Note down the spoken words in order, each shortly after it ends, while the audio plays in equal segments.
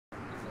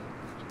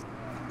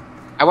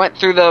I went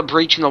through the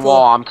breach in the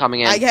wall. I'm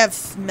coming in. I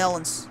have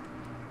melons.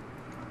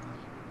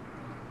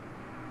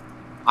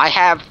 I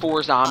have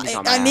 4 zombies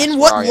on my I'm ass. in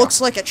what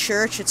looks like a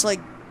church. It's like...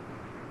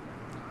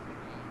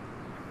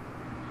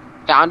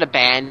 Found a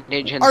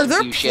bandage and Are some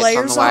there few shits player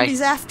on the zombies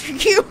way. after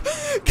you?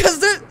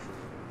 Because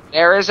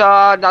There is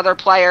another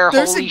player.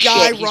 there's Holy a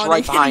guy shit, he's running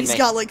right behind and he's me.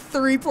 got like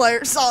 3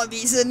 player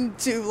zombies and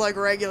 2 like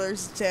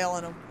regulars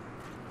tailing him.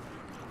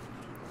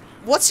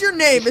 What's your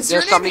name? Is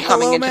There's your somebody name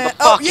coming Hello into Man? the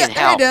Oh fucking yeah,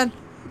 hell. hey Dan.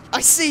 I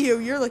see you.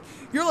 You're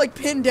like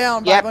pinned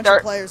down by a bunch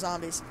of player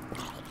zombies.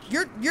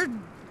 You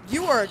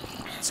are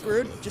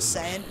screwed. Just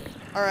saying.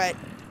 All right,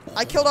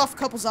 I killed off a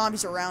couple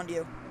zombies around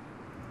you.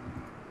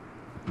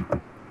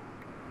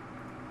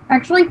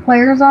 Actually,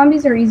 player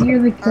zombies are easier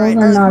to kill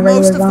than are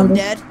regular most of them zombies.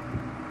 dead?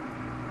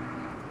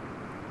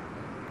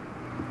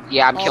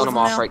 Yeah, I'm All killing of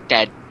them them off now? right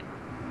dead.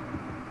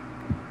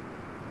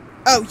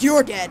 Oh,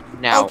 you're dead.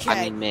 No, okay.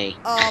 I mean me.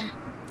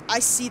 I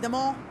see them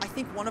all. I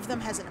think one of them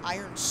has an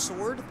iron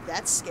sword.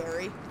 That's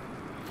scary.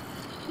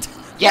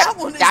 Yeah, that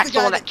one is that's the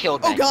guy one that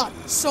killed me. Oh god,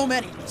 so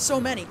many, so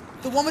many.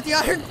 The one with the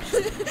iron.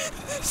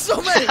 So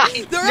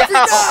many. They're No. every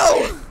no.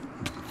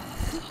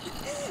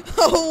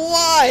 Oh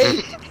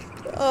why?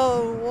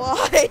 Oh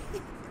why?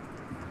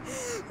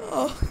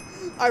 Oh,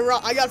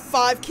 I got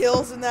 5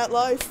 kills in that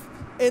life.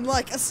 In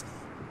like a.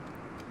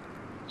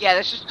 Yeah,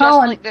 this is just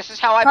Colin, like this is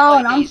how I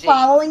Colin, play I'm DayZ.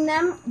 following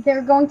them.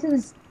 They're going to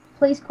this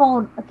place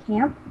called a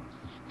camp.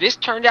 This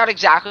turned out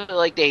exactly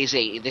like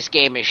DayZ. This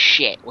game is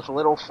shit. With a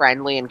little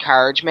friendly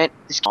encouragement,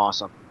 this is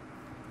awesome.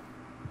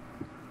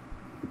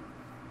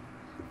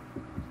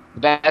 The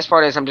best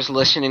part is I'm just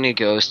listening to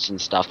ghosts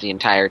and stuff the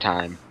entire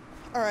time.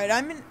 Alright,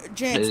 I'm in.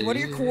 James, what are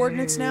your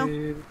coordinates now?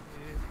 I'm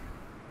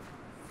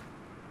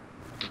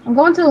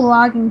going to the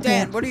logging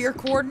Dan, camp. what are your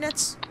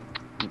coordinates?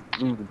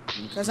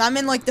 Because I'm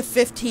in like the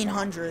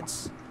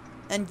 1500s.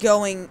 And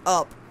going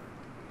up.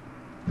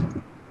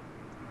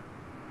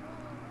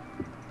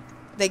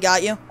 They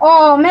got you?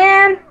 Oh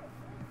man!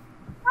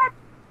 What?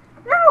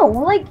 No,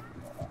 like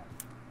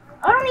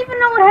I don't even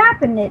know what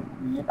happened.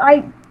 I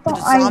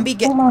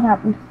don't know what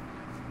happened.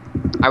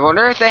 I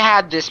wonder if they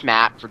had this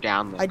map for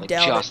download, I like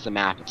doubt just it. the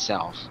map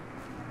itself.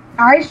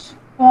 I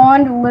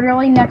spawned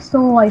literally next to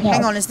the lighthouse.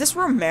 Hang on, is this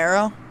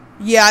Romero?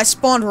 Yeah, I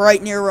spawned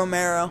right near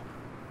Romero.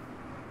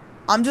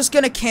 I'm just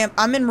gonna camp.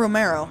 I'm in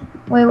Romero.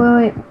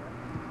 Wait.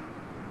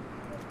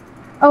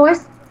 Oh,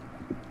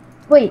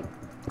 wait.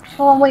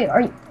 Hold on, wait.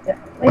 Wait,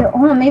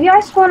 hold on. Maybe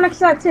I spawned next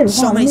to that too.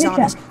 So many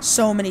zombies.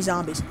 So many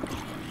zombies.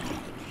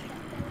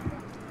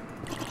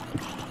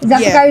 Is that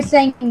the guy who's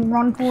saying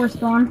run,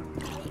 Forrest, run?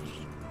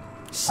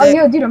 Sick. Oh,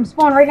 yo, dude, I'm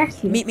spawned right next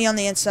to you. Meet me on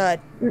the inside.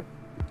 Wait,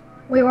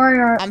 where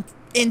are you? I'm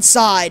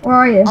inside. Where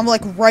are you? I'm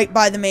like right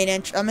by the main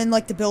entrance. I'm in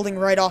like the building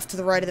right off to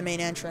the right of the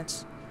main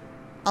entrance.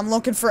 I'm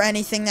looking for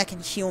anything that can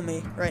heal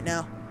me right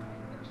now.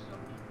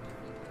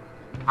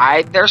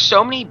 There's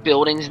so many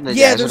buildings in the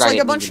Yeah, desert there's I like a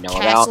didn't bunch even of know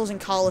castles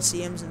about. and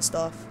coliseums and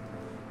stuff.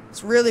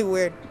 It's really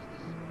weird.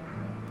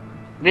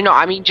 No,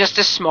 I mean just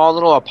a small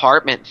little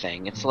apartment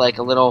thing. It's like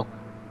a little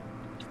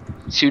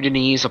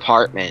Sudanese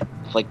apartment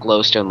with like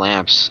glowstone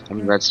lamps. I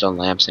mean redstone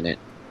lamps in it.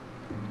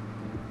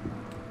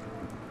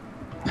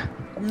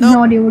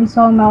 No idea what he's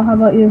talking about. How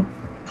about you?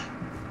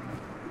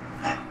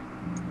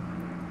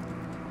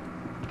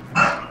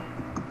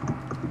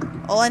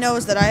 All I know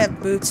is that I have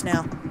boots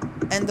now.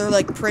 And they're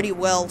like pretty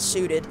well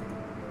suited.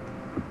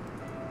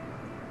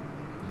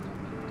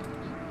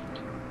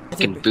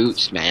 Fucking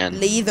boots, man.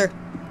 Leather.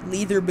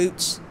 Leather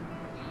boots.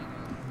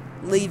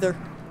 Leather.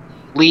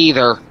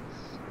 Leather.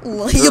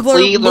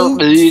 Leather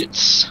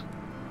boots.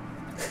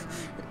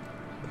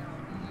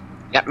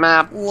 Got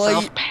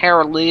my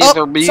pair of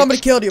leather boots. Somebody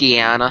killed you.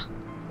 Deanna.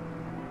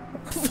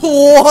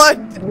 What?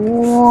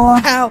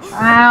 Wow.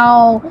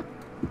 Ow.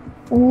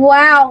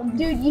 Wow,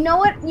 dude. You know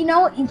what?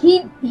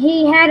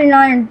 He had an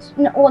iron.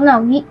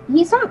 No, he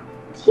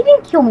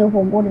didn't kill me with a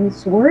wooden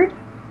sword.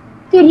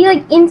 Dude, he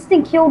like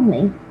instant killed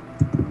me.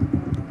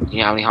 You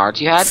know how many hearts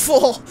you had?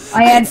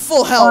 I had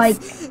full health. Like,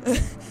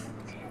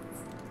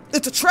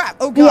 it's a trap.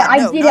 Oh god, yeah, I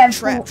no, did not have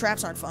trap. full...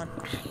 Traps aren't fun.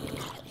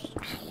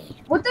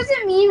 What does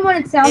it mean when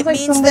it sounds like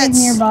means somebody's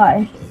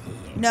nearby?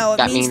 No,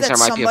 it means that there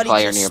might be a somebody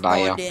player just nearby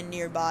you. spawned in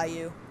nearby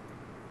you.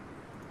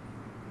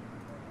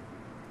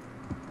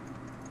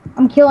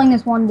 I'm killing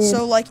this one dude.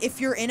 So, like,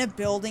 if you're in a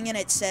building and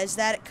it says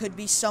that, it could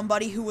be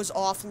somebody who was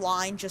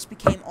offline just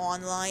became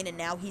online, and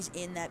now he's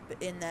in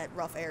that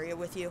rough area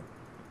with you.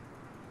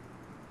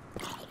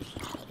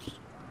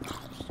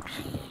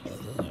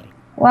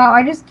 Wow,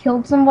 I just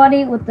killed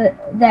somebody with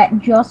that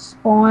just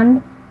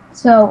spawned.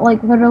 So,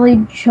 like,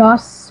 literally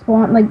just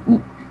spawned. Like,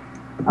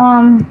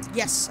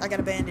 Yes, I got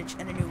a bandage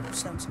and a new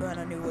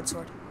a new wood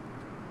sword.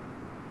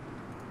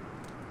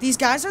 These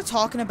guys are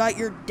talking about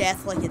your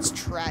death like it's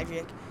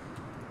tragic.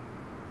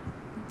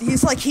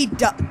 He's like,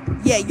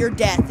 yeah, your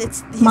death.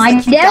 He's my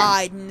like, he death?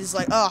 died, and he's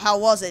like, oh, how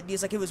was it? And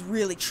he's like, it was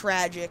really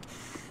tragic.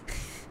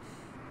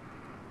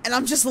 And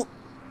I'm just...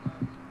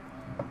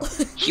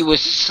 He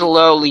was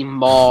slowly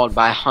mauled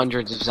by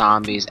hundreds of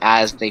zombies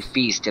as they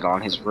feasted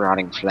on his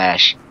rotting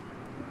flesh.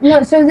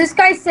 No, so this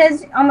guy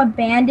says I'm a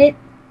bandit,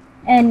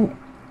 and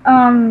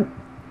I'm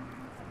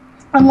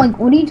like,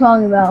 what are you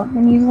talking about?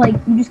 And he's like,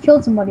 you just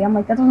killed somebody. I'm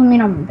like, that doesn't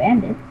mean I'm a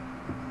bandit.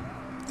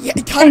 Yeah,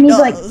 it kind of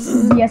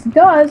does. Like, yes, it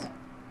does.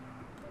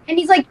 And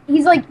he's like, do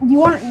you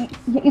want?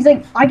 He's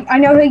like, I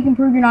know how you can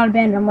prove you're not a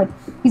bandit. I'm like,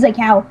 he's like,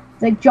 how?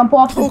 He's like, jump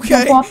off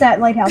that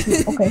lighthouse.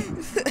 Okay.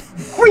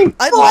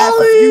 I laugh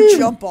if you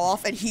jump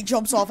off and he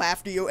jumps off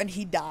after you and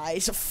he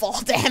dies of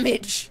fall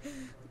damage.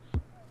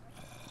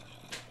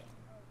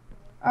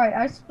 Alright,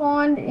 I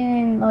spawned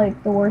in,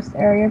 like, the worst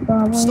area,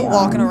 probably. Still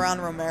walking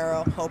around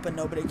Romero, hoping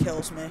nobody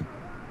kills me.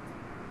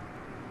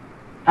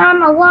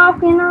 I'm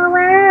walking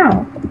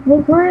around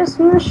the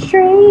Christmas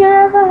tree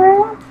of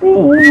a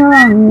happy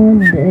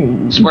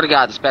holiday. Swear to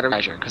God, it's better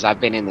measure, because I've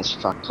been in this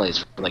fuck place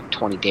for like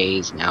 20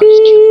 days now.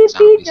 No,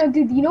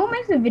 dude, you know what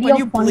makes a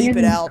video funnier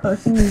than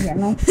cursing in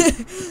general?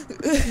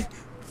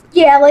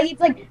 Yeah, like, it's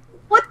like,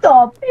 what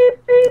the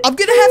beep, beep, I'm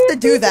gonna have to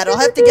do that. I'll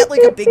have to get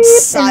like a big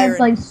siren. And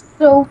it's like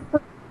so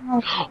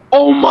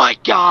oh my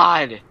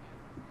God!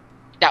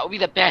 That would be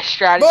the best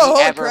strategy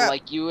ever. Crap.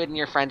 Like, you and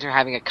your friends are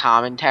having a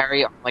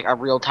commentary, like a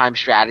real-time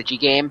strategy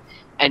game,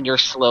 and you're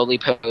slowly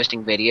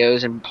posting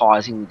videos and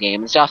pausing the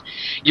game and stuff.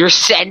 You're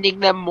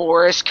sending them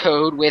Morse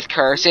code with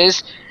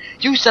curses.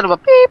 You son of a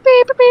beep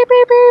beep beep beep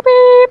beep beep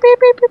beep beep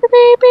beep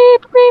beep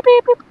beep beep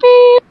beep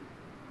beep.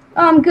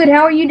 Good,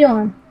 how are you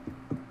doing?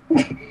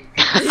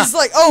 He's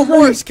like, oh,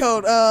 Morse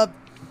code,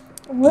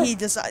 what? He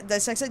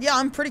said, yeah,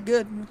 I'm pretty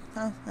good.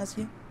 Oh, that's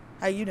you.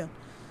 How you doing?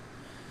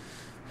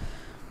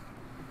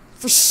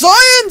 For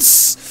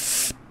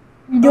science!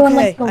 You're doing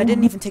okay, like I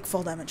didn't even take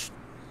full damage.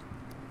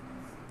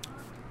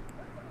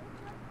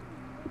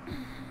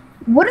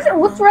 What is it?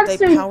 What's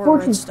redstone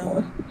torches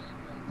for?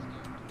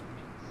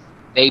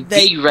 They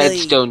be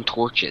redstone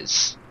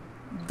torches.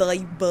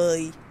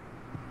 They.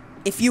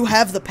 If you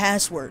have the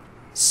password.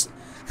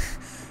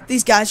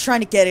 These guys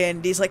trying to get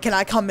in. He's like, can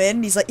I come in?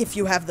 And he's like, if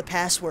you have the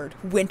password,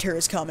 winter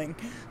is coming.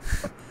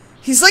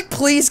 He's like,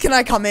 please, can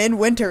I come in?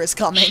 Winter is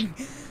coming.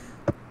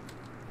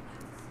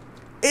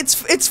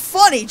 It's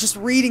funny just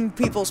reading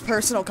people's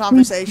personal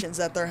conversations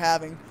that they're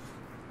having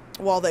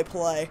while they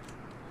play.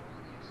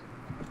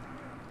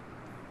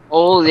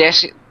 Oh,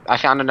 yes. I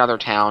found another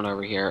town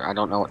over here. I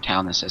don't know what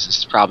town this is. This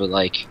is probably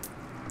like...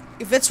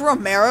 If it's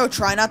Romero,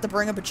 try not to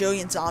bring a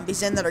bajillion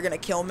zombies in that are gonna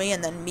kill me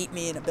and then meet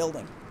me in a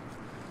building.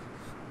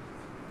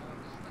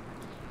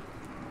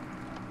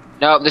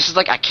 No, this is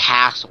like a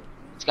castle.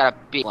 It's got a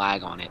big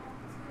flag on it.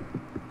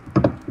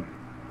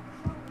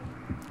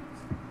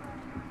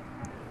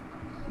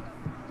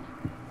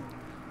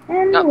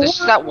 No, this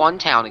is that one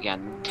town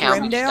again. The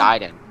town we just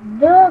died in.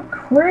 The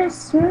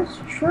Christmas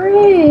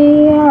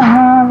tree of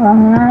a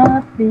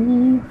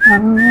happy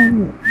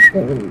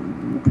holiday.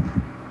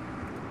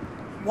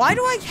 Why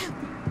do I...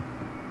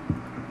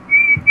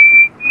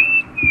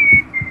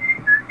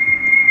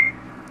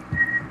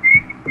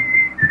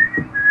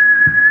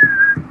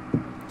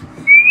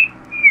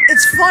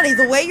 It's funny,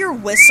 the way you're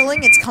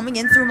whistling, it's coming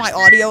in through my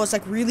audio is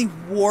like really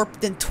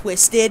warped and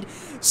twisted.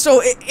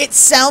 So it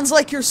sounds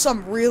like you're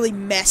some really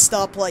messed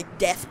up, like,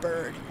 death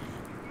bird.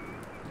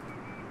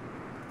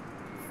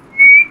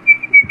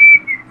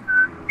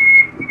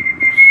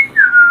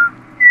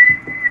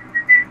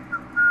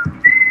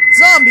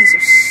 Zombies are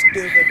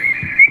stupid.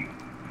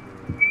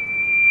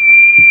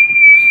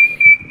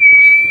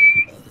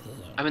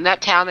 I'm in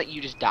that town that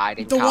you just died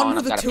in. The one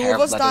where the two of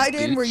us died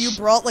in, where you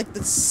brought like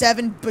the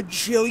 7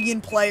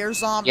 bajillion player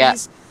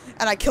zombies,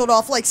 and I killed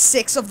off like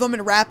 6 of them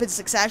in rapid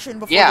succession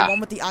before the one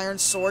with the iron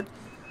sword.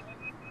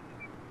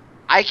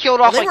 I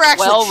killed off like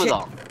 12 of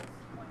them.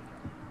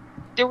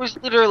 There was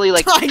literally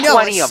like 20 of them.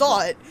 I know, I saw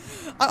it.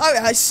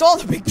 I saw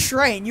the big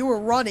train. You were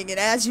running, and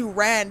as you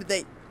ran,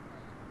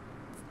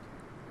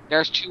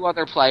 There's 2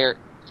 other players.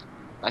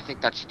 I think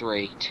that's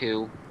 3.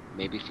 2,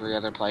 maybe 3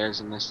 other players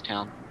in this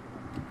town.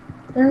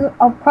 There's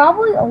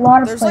probably a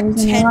lot of There's like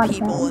 10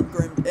 people in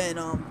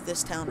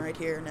this town right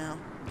here now,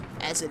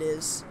 as it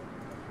is.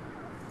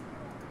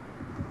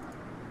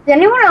 Did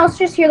anyone else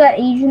just hear that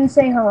Asian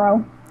say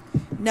hello?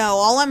 No,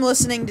 all I'm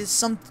listening to is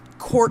some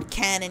court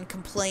cannon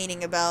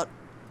complaining about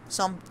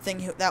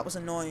something that was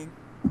annoying.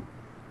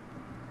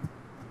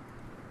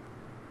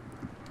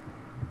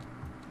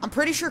 I'm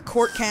pretty sure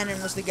Court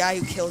Cannon was the guy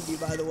who killed you,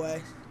 by the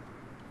way.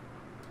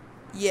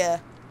 Yeah.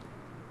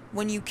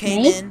 When you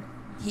came in,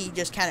 he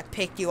just kind of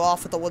picked you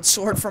off with a wood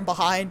sword from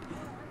behind.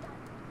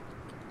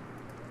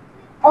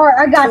 Alright,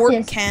 I got this.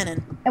 Court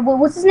Cannon. And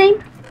what's his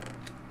name?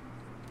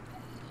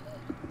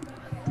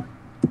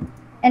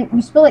 And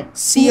you spell it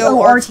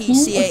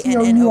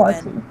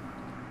C-O-R-T-C-A-N-N-O-N.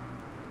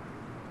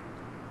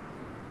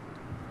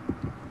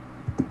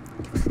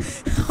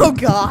 Oh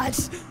god.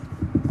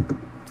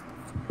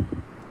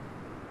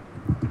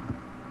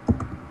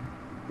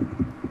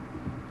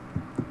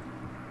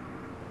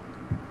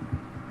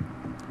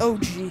 Oh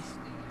jeez.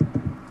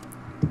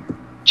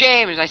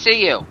 James, I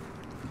see you.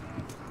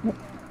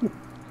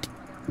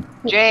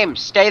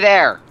 James, stay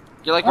there.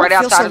 You're like right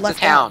outside of the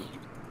town.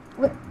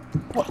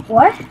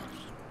 What?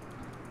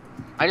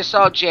 I just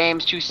saw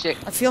James 26.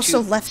 I feel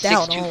so left out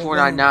all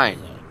 62499.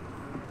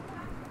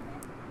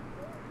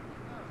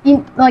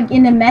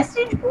 In the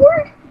message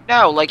board?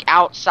 No, like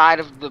outside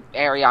of the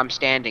area I'm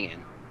standing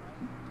in.